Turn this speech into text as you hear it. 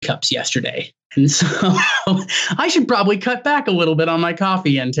cups yesterday. And so I should probably cut back a little bit on my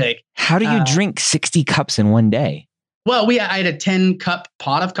coffee intake. How do you drink 60 cups in one day? Well, I had a 10-cup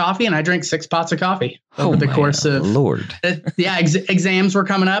pot of coffee, and I drank 6 pots of coffee over the course of. Lord. Exams were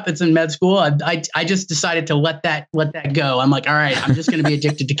coming up. It's in med school. I just decided to let that go. I'm like, all right, I'm just going to be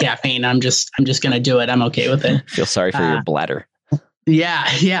addicted to caffeine. I'm just going to do it. I'm okay with it. Feel sorry for your bladder.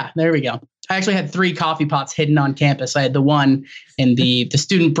 Yeah. There we go. I actually had 3 coffee pots hidden on campus. I had the one in the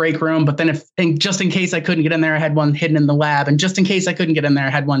student break room, but then just in case I couldn't get in there, I had one hidden in the lab, and just in case I couldn't get in there,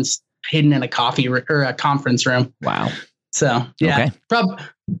 I had one hidden in a or a conference room. Wow. So yeah,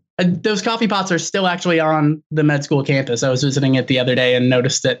 those coffee pots are still actually on the med school campus. I was visiting it the other day and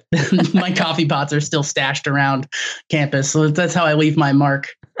noticed that my coffee pots are still stashed around campus. So that's how I leave my mark.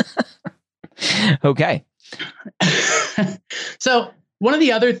 Okay. So one of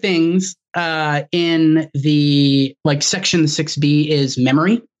the other things in the section 6B is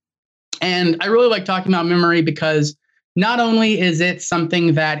memory. And I really like talking about memory because not only is it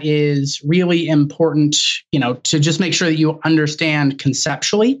something that is really important, to just make sure that you understand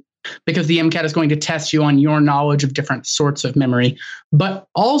conceptually, because the MCAT is going to test you on your knowledge of different sorts of memory, but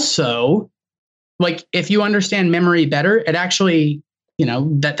also if you understand memory better, it actually,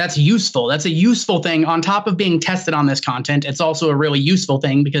 that's useful. That's a useful thing on top of being tested on this content. It's also a really useful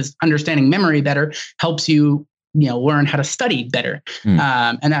thing because understanding memory better helps you, learn how to study better.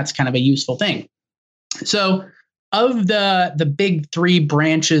 And that's kind of a useful thing. So of the big 3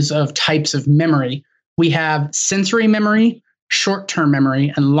 branches of types of memory, we have sensory memory, short-term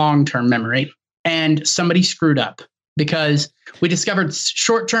memory, and long-term memory. And somebody screwed up because we discovered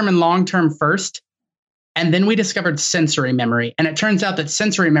short-term and long-term first, and then we discovered sensory memory. And it turns out that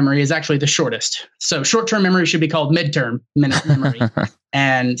sensory memory is actually the shortest. So short-term memory should be called midterm memory,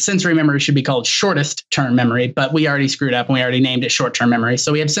 and sensory memory should be called shortest term memory. But we already screwed up and we already named it short-term memory.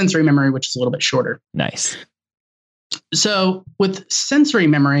 So we have sensory memory, which is a little bit shorter. Nice. So with sensory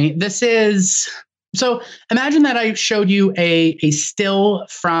memory, so imagine that I showed you a still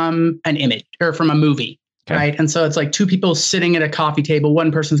from an image or from a movie, right? And so it's 2 people sitting at a coffee table.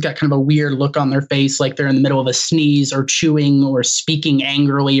 One person's got kind of a weird look on their face, like they're in the middle of a sneeze or chewing or speaking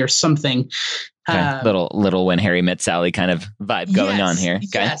angrily or something. Okay. Little When Harry Met Sally kind of vibe going on here.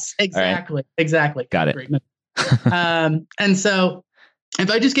 Okay. Yes, exactly. Right. Exactly. Got it. And so if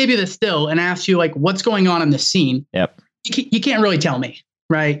I just gave you the still and asked you what's going on in the scene, you can't really tell me,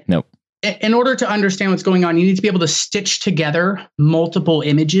 right? Nope. In order to understand what's going on, you need to be able to stitch together multiple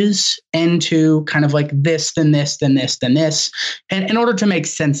images into kind of this, then this, then this, then this, and in order to make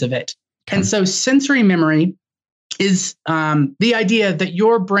sense of it. Okay. And so sensory memory is the idea that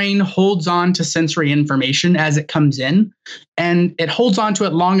your brain holds on to sensory information as it comes in, and it holds on to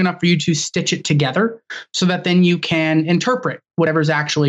it long enough for you to stitch it together so that then you can interpret whatever's actually